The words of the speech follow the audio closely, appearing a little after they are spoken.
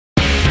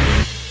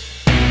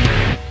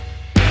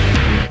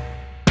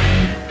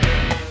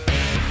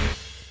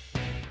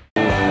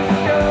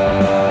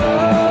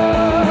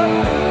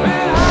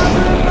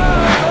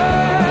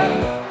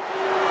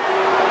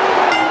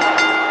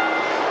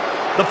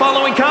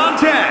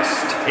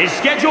contest is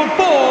scheduled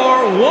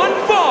for one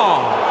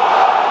fall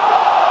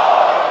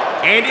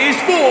and is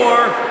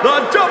for the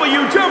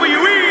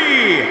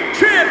WWE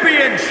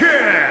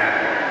Championship.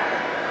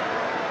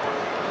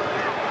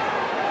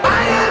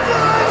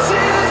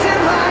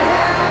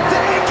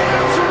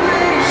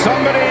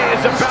 Somebody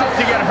is about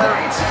to get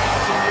hurt.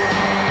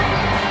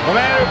 The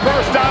man who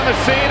burst on the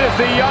scene is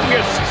the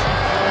youngest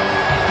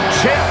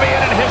champion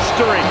in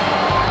history.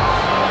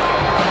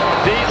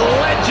 The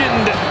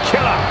Legend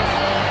Killer.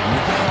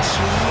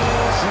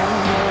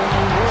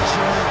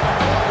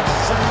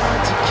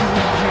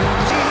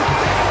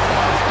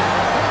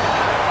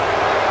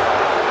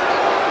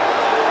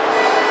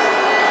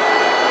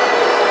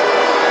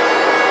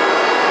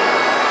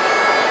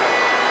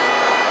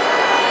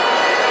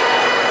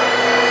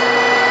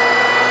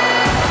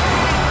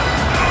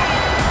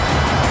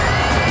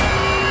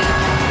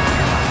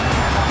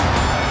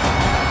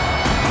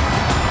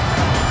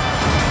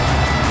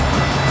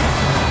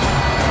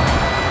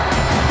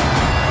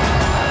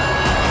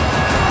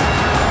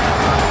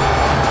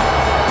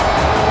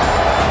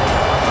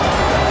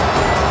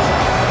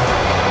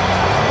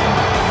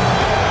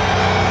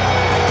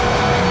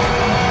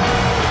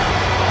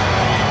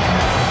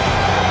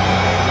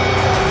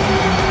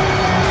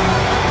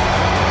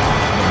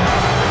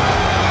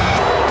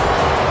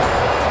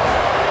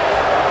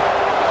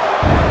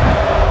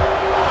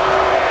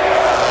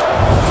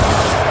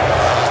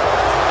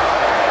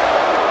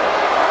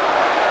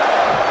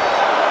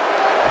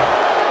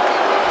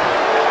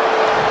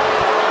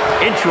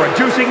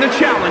 Introducing the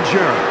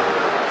challenger,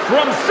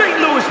 from St.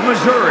 Louis,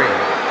 Missouri,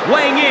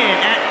 weighing in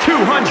at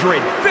 250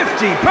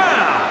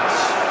 pounds,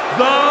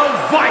 the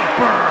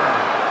Viper,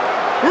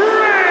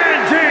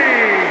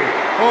 Randy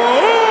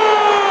Orton!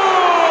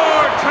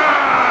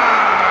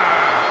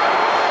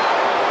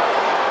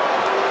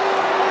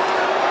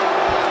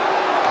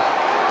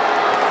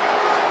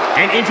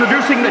 And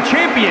introducing the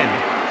champion,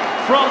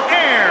 from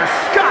Ayr,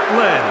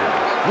 Scotland,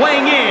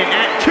 weighing in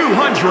at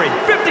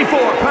 254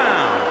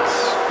 pounds,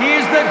 he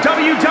is the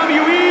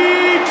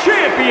WWE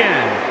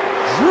Champion,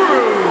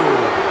 Drew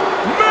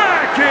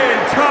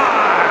McIntyre.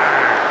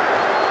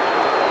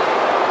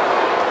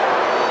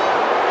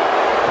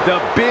 The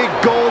big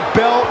gold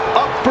belt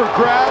up for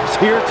grabs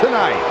here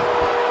tonight.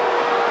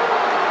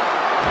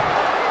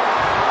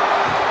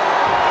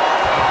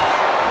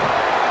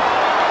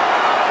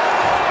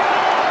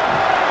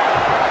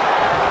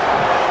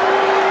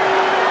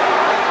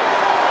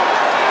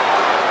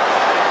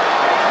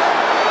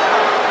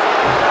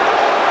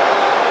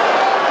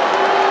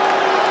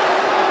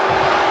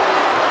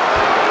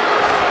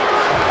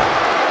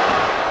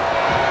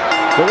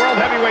 The World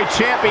Heavyweight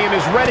Champion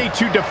is ready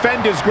to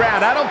defend his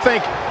ground. I don't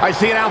think I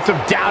see an ounce of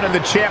doubt in the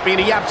champion.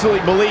 He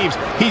absolutely believes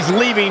he's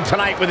leaving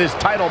tonight with his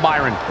title,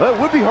 Byron. Well, it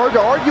would be hard to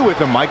argue with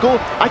him, Michael.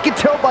 I could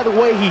tell by the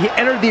way he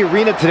entered the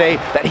arena today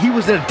that he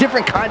was in a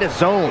different kind of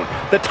zone.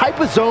 The type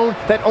of zone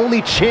that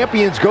only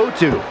champions go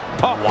to.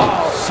 Oh,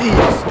 wow.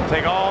 Jeez.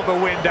 Take all the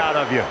wind out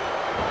of you.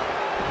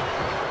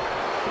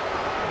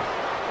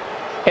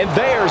 And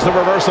there's the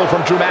reversal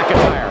from Drew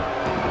McIntyre.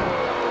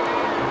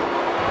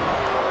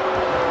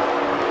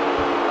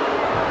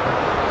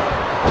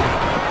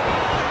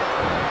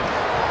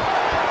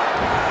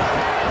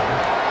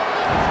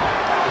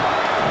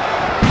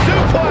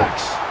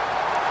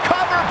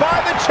 Covered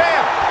by the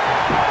champ.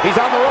 He's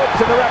on the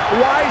ropes and the ref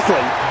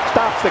wisely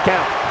stops the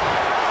count.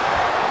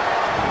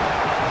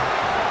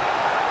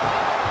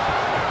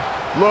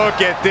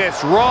 Look at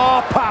this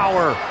raw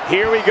power.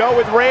 Here we go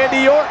with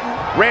Randy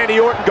Orton. Randy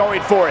Orton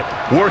going for it.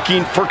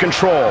 Working for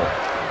control.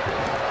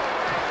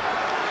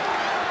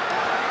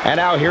 And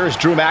now here's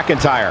Drew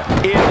McIntyre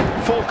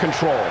in full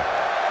control.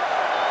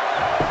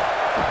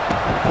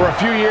 For a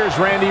few years,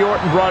 Randy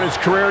Orton brought his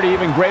career to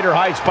even greater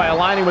heights by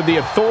aligning with the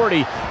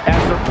Authority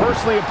as their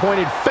personally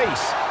appointed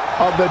face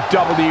of the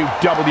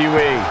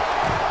WWE.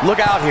 Look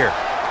out here.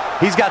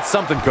 He's got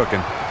something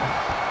cooking.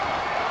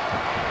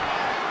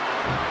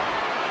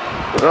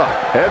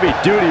 Heavy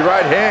duty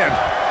right hand.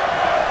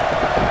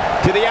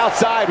 To the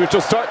outside, which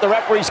will start the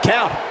referee's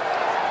count.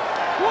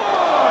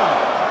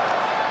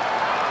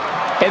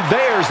 And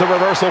there's the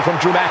reversal from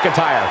Drew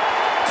McIntyre.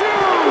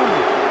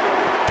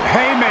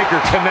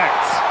 Haymaker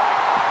connects.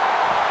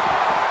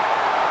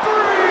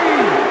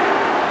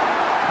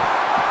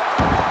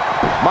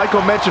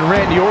 Michael mentioned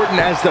Randy Orton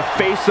as the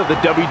face of the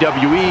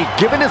WWE.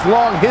 Given his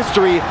long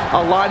history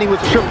aligning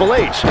with Triple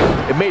H,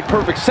 it made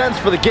perfect sense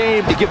for the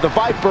game to give the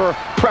Viper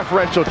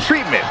preferential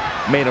treatment,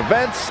 main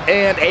events,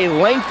 and a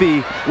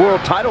lengthy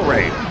world title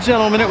reign.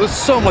 Gentlemen, it was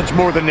so much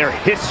more than their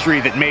history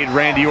that made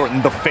Randy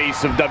Orton the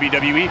face of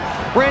WWE.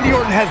 Randy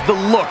Orton has the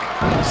look,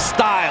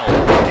 style,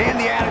 and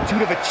the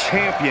attitude of a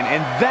champion,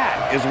 and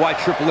that is why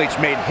Triple H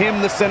made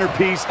him the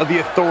centerpiece of the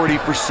Authority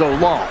for so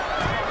long.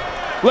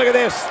 Look at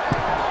this.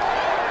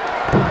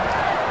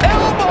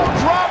 Elbow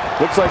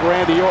drop. Looks like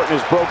Randy Orton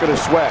has broken a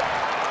sweat.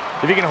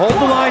 If he can hold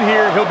the line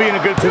here, he'll be in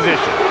a good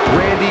position.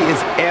 Randy is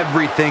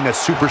everything a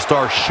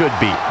superstar should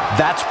be.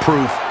 That's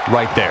proof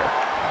right there.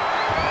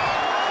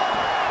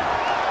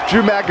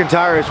 Drew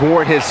McIntyre has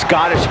worn his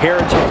Scottish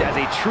heritage as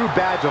a true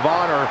badge of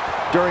honor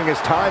during his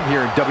time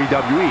here in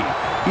WWE.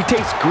 He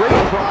takes great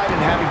pride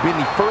in having been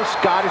the first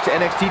Scottish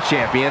NXT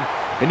champion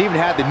and even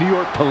had the New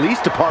York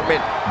Police Department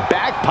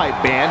bagpipe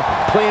band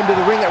play him to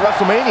the ring at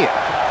WrestleMania.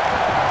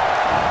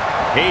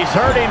 He's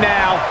hurting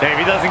now. If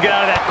he doesn't get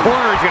out of that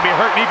corner, he's going to be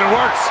hurting even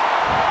worse.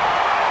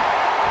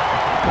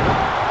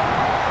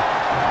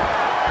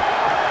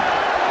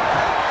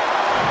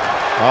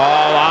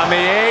 Oh, on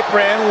the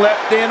apron,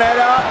 lifting it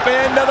up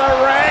into the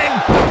ring.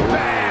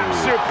 Bam,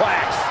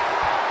 suplex.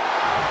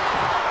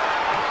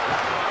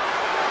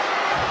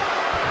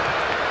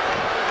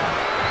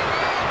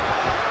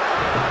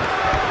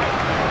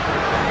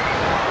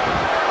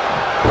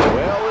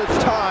 Well,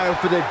 it's time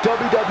for the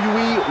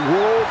WWE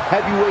World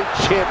Heavyweight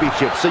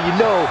Championship, so you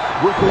know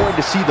we're going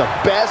to see the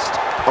best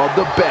of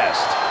the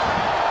best.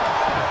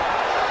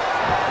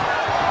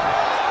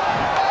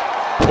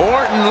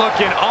 Orton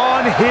looking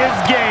on his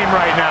game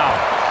right now.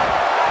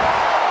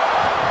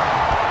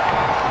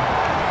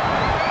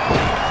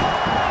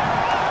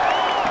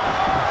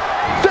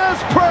 This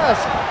press.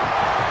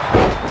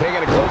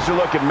 Taking a closer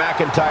look at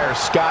McIntyre's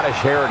Scottish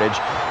heritage,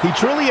 he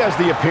truly has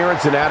the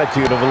appearance and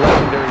attitude of a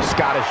legendary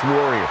Scottish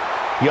warrior.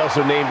 He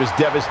also named his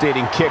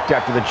devastating kick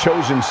after the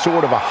chosen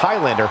sword of a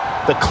Highlander,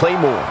 the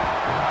Claymore.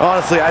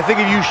 Honestly, I think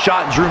if you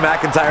shot Drew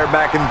McIntyre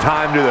back in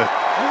time to the...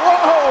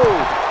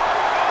 Whoa!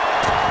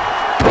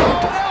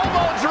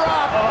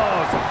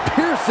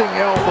 Piercing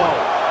elbow.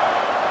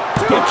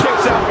 He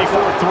kicks out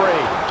before 3.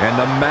 And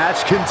the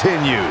match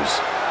continues.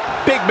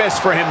 Big miss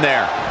for him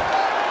there.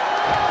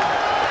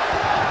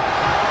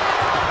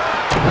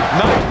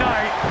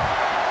 Night-night.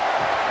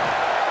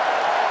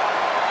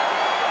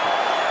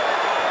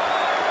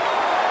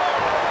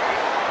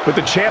 With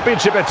the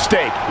championship at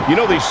stake, you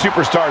know these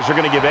superstars are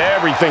going to give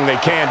everything they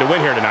can to win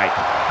here tonight.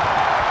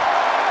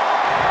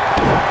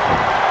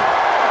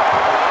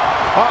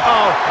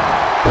 Uh-oh.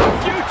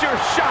 Future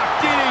shock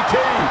DDT.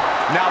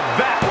 Now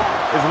that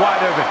is why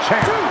there's a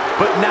champ.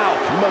 But now,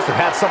 he must have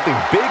had something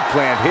big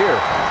planned here.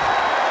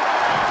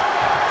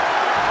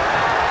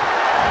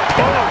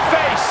 In the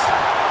face.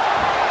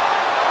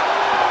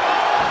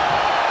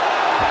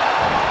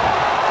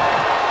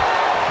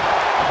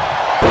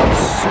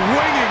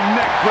 Swinging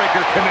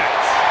neckbreaker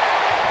connects.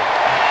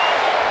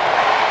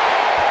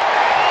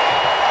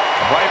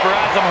 Viper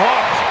has him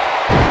hooked.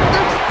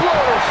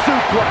 Exploder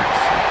suplex.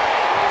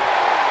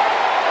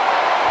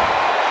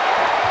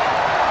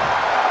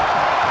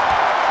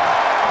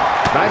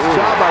 Nice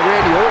job by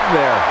Randy Orton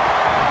there.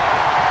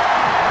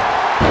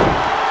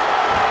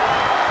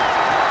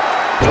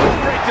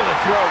 Right to the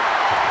throat.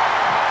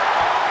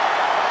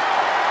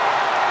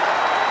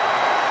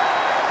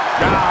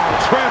 Now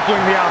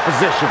trampling the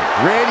opposition.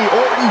 Randy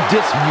Orton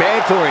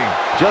dismantling.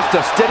 Just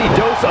a steady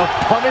dose of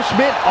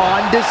punishment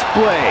on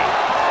display.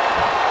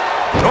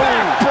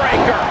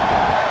 Backbreaker.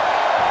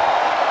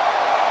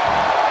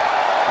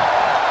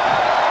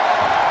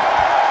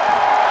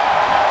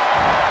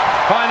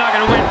 Probably not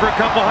going to win for a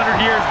couple hundred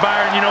years,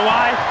 Byron. You know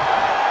why?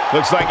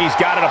 Looks like he's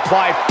got it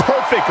applied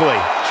perfectly.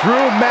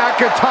 Drew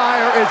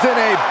McIntyre is in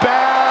a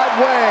bad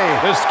way.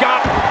 The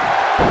Scot.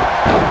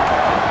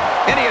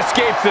 And he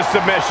escapes the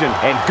submission.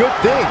 And good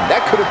thing,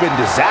 that could have been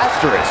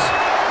disastrous.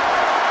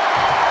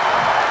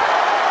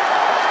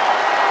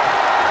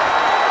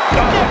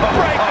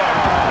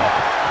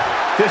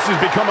 This has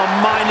become a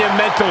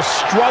monumental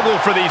struggle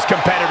for these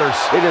competitors.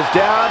 It is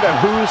down to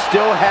who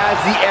still has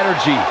the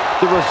energy,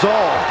 the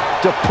resolve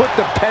to put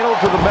the pedal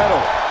to the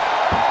metal.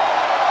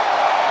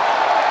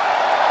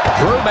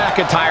 Drew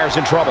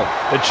McIntyre's in trouble.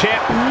 The champ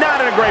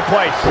not in a great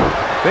place.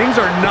 Things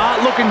are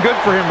not looking good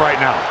for him right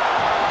now.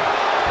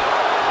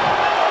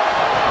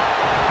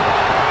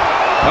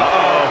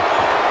 Uh-oh.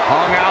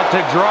 Hung out to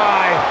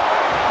dry.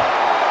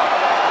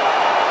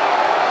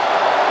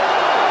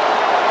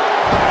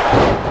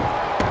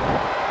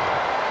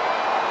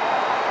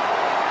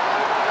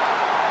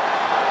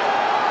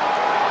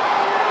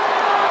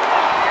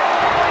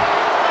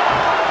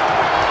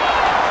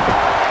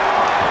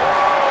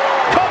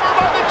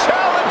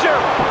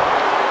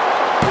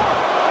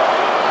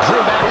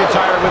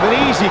 With an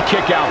easy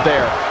kick out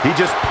there. He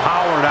just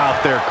powered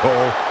out there, Cole.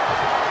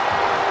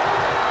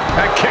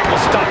 That kick will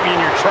stop you in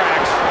your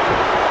tracks.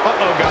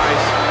 Uh-oh,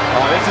 guys.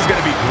 Oh, this is going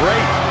to be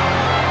great.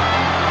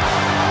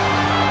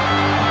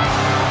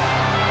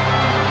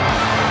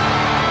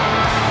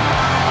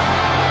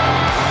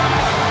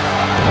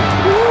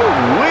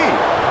 Ooh-wee.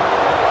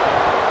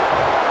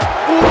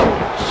 Ooh,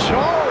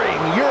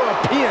 jarring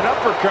European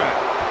uppercut.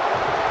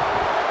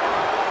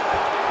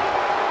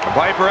 The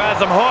Viper has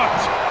him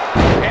hooked.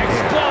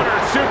 Exploder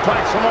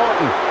suplex from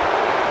Orton.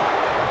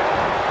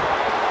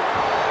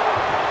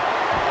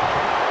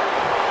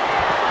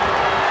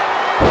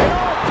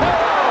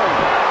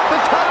 The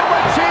title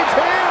might change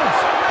hands.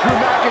 Drew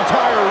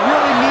McIntyre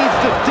really needs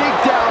to dig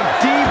down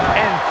deep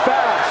and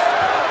fast.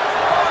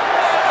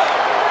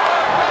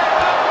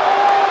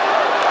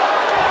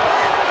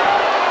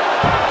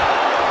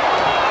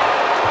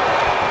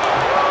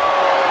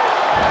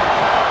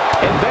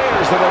 And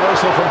there's the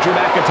reversal from Drew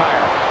McIntyre.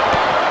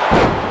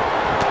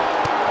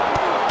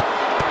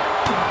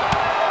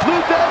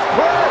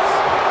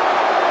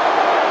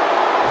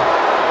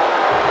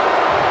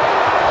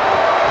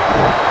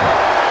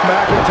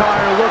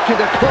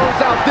 looking to close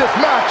out this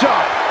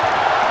matchup.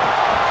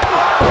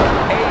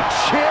 A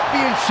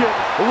championship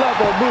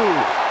level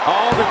move.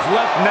 All that's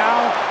left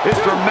now is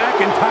for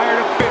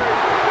McIntyre to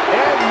finish.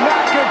 And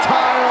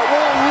McIntyre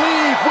will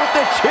leave with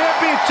the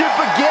championship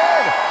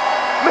again.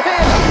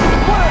 Man,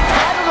 what a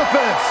title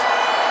defense.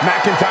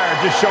 McIntyre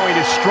just showing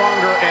he's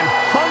stronger and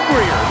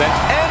hungrier than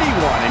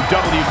anyone in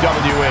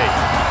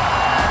WWE.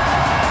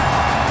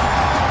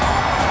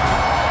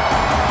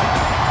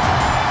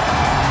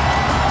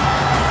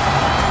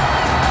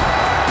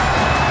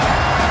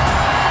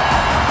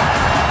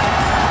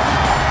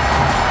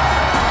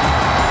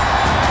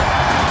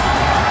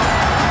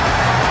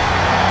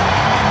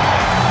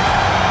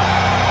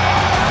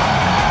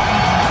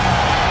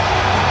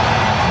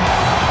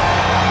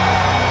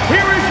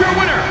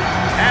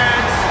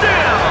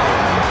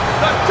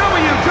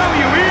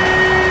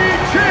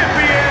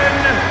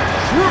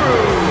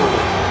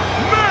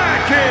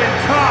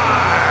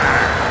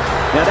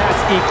 Now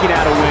that's eking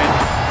out a win.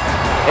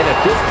 And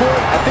at this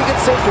point, I think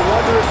it's safe to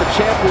wonder if the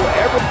champ will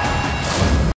ever...